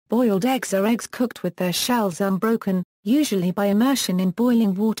Boiled eggs are eggs cooked with their shells unbroken, usually by immersion in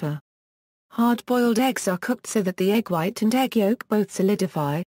boiling water. Hard-boiled eggs are cooked so that the egg white and egg yolk both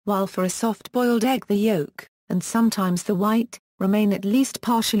solidify, while for a soft-boiled egg the yolk, and sometimes the white, remain at least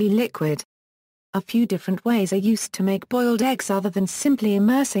partially liquid. A few different ways are used to make boiled eggs other than simply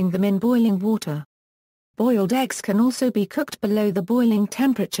immersing them in boiling water. Boiled eggs can also be cooked below the boiling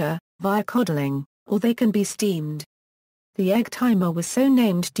temperature, via coddling, or they can be steamed. The egg timer was so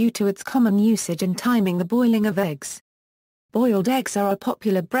named due to its common usage in timing the boiling of eggs. Boiled eggs are a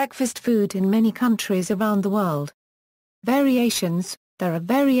popular breakfast food in many countries around the world. Variations: there are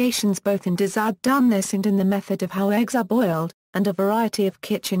variations both in desired doneness and in the method of how eggs are boiled, and a variety of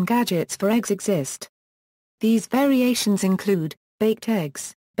kitchen gadgets for eggs exist. These variations include baked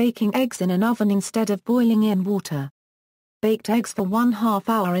eggs, baking eggs in an oven instead of boiling in water. Baked eggs for 1/2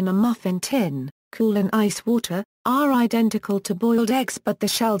 hour in a muffin tin, cool in ice water, are identical to boiled eggs but the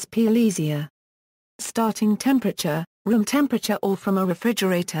shells peel easier. Starting temperature: room temperature or from a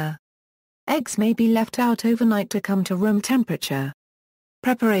refrigerator. Eggs may be left out overnight to come to room temperature.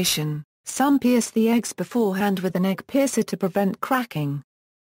 Preparation: some pierce the eggs beforehand with an egg piercer to prevent cracking.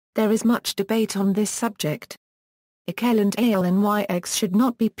 There is much debate on this subject. Ickel and ALNY eggs should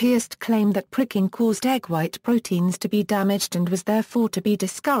not be pierced claim that pricking caused egg white proteins to be damaged and was therefore to be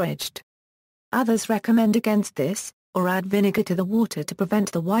discouraged. Others recommend against this, or add vinegar to the water to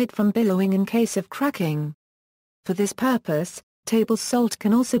prevent the white from billowing in case of cracking. For this purpose, table salt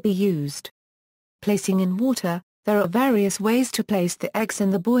can also be used. Placing in water: there are various ways to place the eggs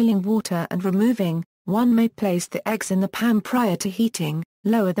in the boiling water and removing. One may place the eggs in the pan prior to heating,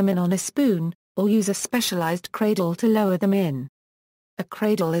 lower them in on a spoon, or use a specialized cradle to lower them in. A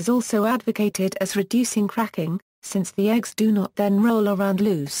cradle is also advocated as reducing cracking, since the eggs do not then roll around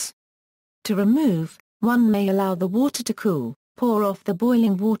loose. To remove, one may allow the water to cool, pour off the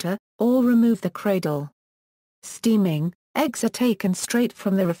boiling water, or remove the cradle. Steaming: eggs are taken straight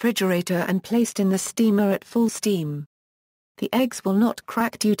from the refrigerator and placed in the steamer at full steam. The eggs will not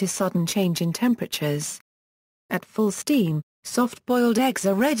crack due to sudden change in temperatures. At full steam, soft-boiled eggs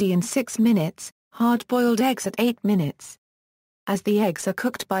are ready in 6 minutes, hard-boiled eggs at 8 minutes. As the eggs are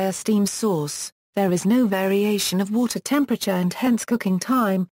cooked by a steam source, there is no variation of water temperature and hence cooking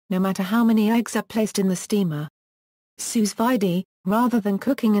time, no matter how many eggs are placed in the steamer. Sous vide: rather than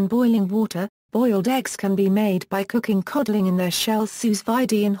cooking in boiling water, boiled eggs can be made by cooking coddling in their shells sous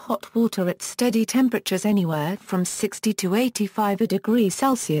vide in hot water at steady temperatures anywhere from 60 to 85 degrees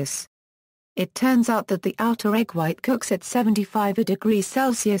Celsius. It turns out that the outer egg white cooks at 75 degrees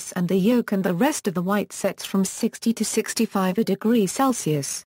Celsius and the yolk and the rest of the white sets from 60 to 65 degrees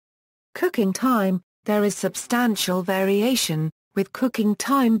Celsius. Cooking time: there is substantial variation, with cooking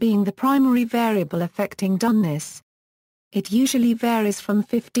time being the primary variable affecting doneness. It usually varies from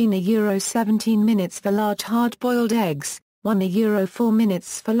 15–17 minutes for large hard-boiled eggs, 1–4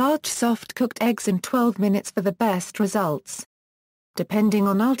 minutes for large soft-cooked eggs and 12 minutes for the best results. Depending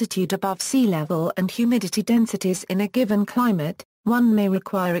on altitude above sea level and humidity densities in a given climate, one may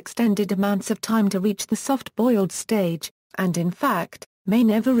require extended amounts of time to reach the soft-boiled stage, and in fact, may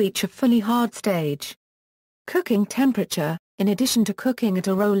never reach a fully hard stage. Cooking temperature: in addition to cooking at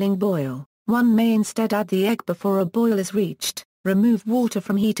a rolling boil, one may instead add the egg before a boil is reached, remove water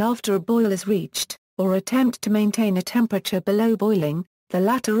from heat after a boil is reached, or attempt to maintain a temperature below boiling, the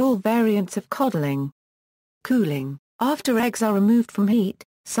latter all variants of coddling. Cooling: after eggs are removed from heat,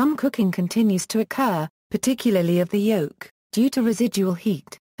 some cooking continues to occur, particularly of the yolk, due to residual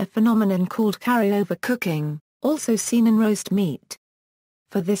heat, a phenomenon called carryover cooking, also seen in roast meat.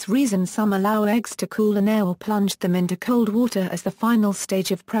 For this reason some allow eggs to cool and or plunge them into cold water as the final stage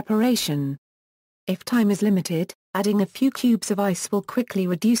of preparation. If time is limited, adding a few cubes of ice will quickly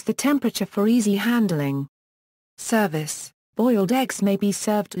reduce the temperature for easy handling. Service: boiled eggs may be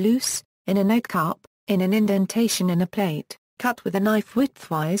served loose, in an egg cup, in an indentation in a plate, cut with a knife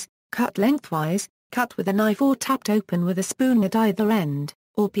widthwise, cut lengthwise, cut with a knife or tapped open with a spoon at either end,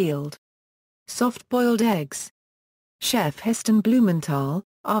 or peeled. Soft-boiled eggs. Chef Heston Blumenthal,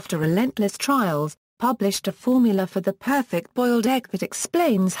 after relentless trials, published a formula for the perfect boiled egg that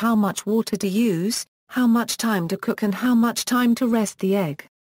explains how much water to use, how much time to cook and how much time to rest the egg.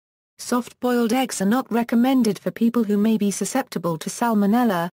 Soft-boiled eggs are not recommended for people who may be susceptible to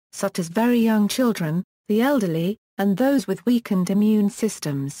salmonella, such as very young children, the elderly, and those with weakened immune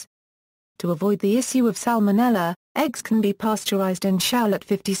systems. To avoid the issue of salmonella, eggs can be pasteurized in shell at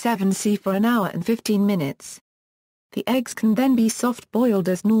 57 C for an hour and 15 minutes. The eggs can then be soft-boiled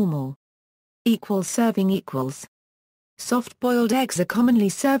as normal. Serving equals. Soft-boiled eggs are commonly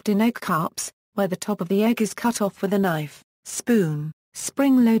served in egg cups, where the top of the egg is cut off with a knife, spoon,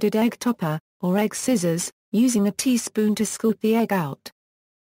 spring-loaded egg topper, or egg scissors, using a teaspoon to scoop the egg out.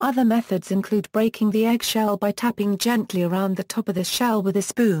 Other methods include breaking the egg shell by tapping gently around the top of the shell with a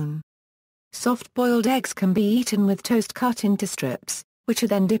spoon. Soft-boiled eggs can be eaten with toast cut into strips, which are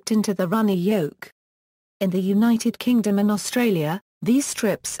then dipped into the runny yolk. In the United Kingdom and Australia, these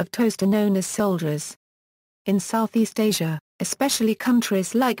strips of toast are known as soldiers. In Southeast Asia, especially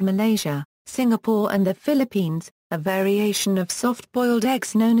countries like Malaysia, Singapore and the Philippines, a variation of soft-boiled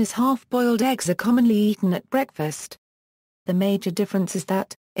eggs known as half-boiled eggs are commonly eaten at breakfast. The major difference is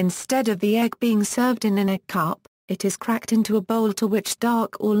that, instead of the egg being served in an egg cup, it is cracked into a bowl to which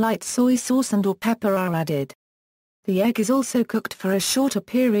dark or light soy sauce and/or pepper are added. The egg is also cooked for a shorter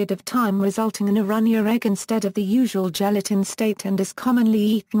period of time, resulting in a runnier egg instead of the usual gelatin state, and is commonly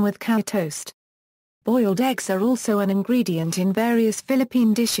eaten with cow toast. Boiled eggs are also an ingredient in various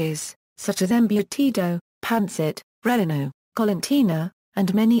Philippine dishes, such as embutido, pancit, relleno, colentina,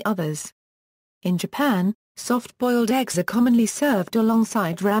 and many others. In Japan, soft-boiled eggs are commonly served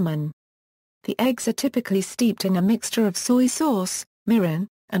alongside ramen. The eggs are typically steeped in a mixture of soy sauce, mirin,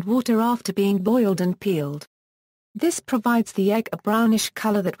 and water after being boiled and peeled. This provides the egg a brownish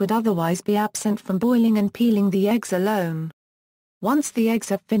color that would otherwise be absent from boiling and peeling the eggs alone. Once the eggs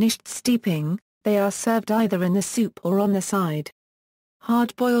have finished steeping, they are served either in the soup or on the side.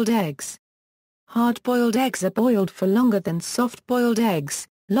 Hard-boiled eggs. Hard-boiled eggs are boiled for longer than soft-boiled eggs,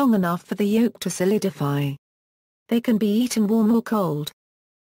 long enough for the yolk to solidify. They can be eaten warm or cold.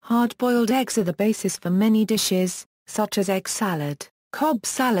 Hard-boiled eggs are the basis for many dishes, such as egg salad, Cobb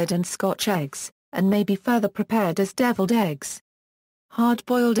salad and Scotch eggs, and may be further prepared as deviled eggs.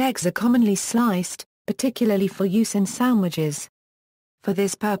 Hard-boiled eggs are commonly sliced, particularly for use in sandwiches. For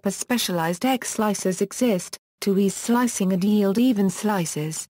this purpose specialized egg slicers exist, to ease slicing and yield even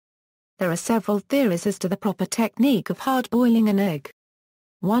slices. There are several theories as to the proper technique of hard-boiling an egg.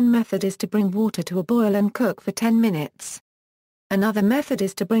 One method is to bring water to a boil and cook for 10 minutes. Another method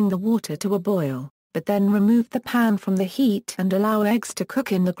is to bring the water to a boil, but then remove the pan from the heat and allow eggs to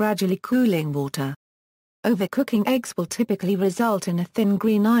cook in the gradually cooling water. Overcooking eggs will typically result in a thin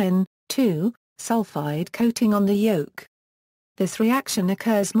green iron, sulfide coating on the yolk. This reaction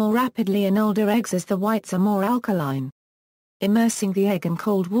occurs more rapidly in older eggs as the whites are more alkaline. Immersing the egg in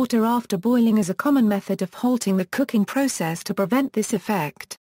cold water after boiling is a common method of halting the cooking process to prevent this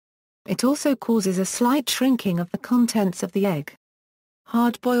effect. It also causes a slight shrinking of the contents of the egg.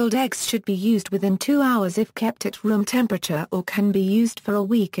 Hard-boiled eggs should be used within 2 hours if kept at room temperature, or can be used for a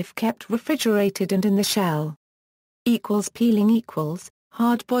week if kept refrigerated and in the shell. Peeling.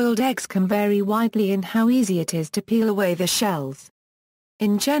 Hard-boiled eggs can vary widely in how easy it is to peel away the shells.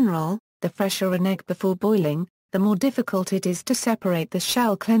 In general, the fresher an egg before boiling, the more difficult it is to separate the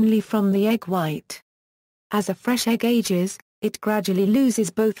shell cleanly from the egg white. As a fresh egg ages, it gradually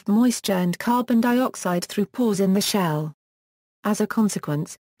loses both moisture and carbon dioxide through pores in the shell. As a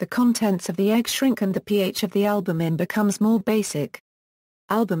consequence, the contents of the egg shrink and the pH of the albumin becomes more basic.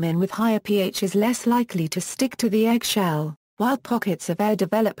 Albumin with higher pH is less likely to stick to the egg shell, while pockets of air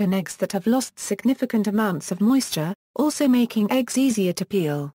develop in eggs that have lost significant amounts of moisture, also making eggs easier to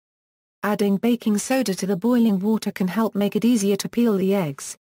peel. Adding baking soda to the boiling water can help make it easier to peel the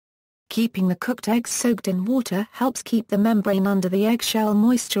eggs. Keeping the cooked eggs soaked in water helps keep the membrane under the eggshell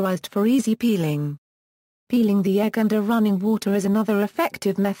moisturized for easy peeling. Peeling the egg under running water is another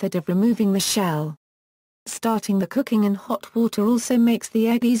effective method of removing the shell. Starting the cooking in hot water also makes the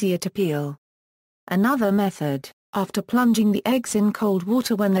egg easier to peel. Another method, after plunging the eggs in cold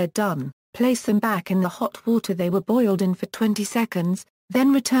water when they're done, place them back in the hot water they were boiled in for 20 seconds,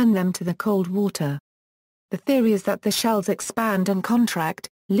 then return them to the cold water. The theory is that the shells expand and contract,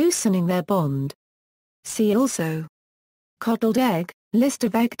 loosening their bond. See also: coddled egg, list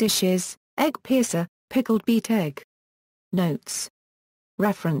of egg dishes, egg piercer, pickled beet egg. Notes.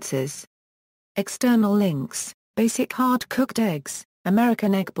 References. External links: Basic Hard-Cooked Eggs,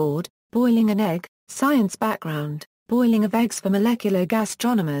 American Egg Board, Boiling an Egg, Science Background, Boiling of Eggs for Molecular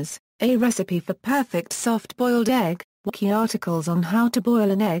Gastronomers, A Recipe for Perfect Soft-Boiled Egg, Wiki articles on how to boil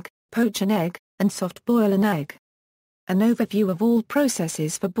an egg, poach an egg, and soft-boil an egg. An overview of all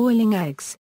processes for boiling eggs.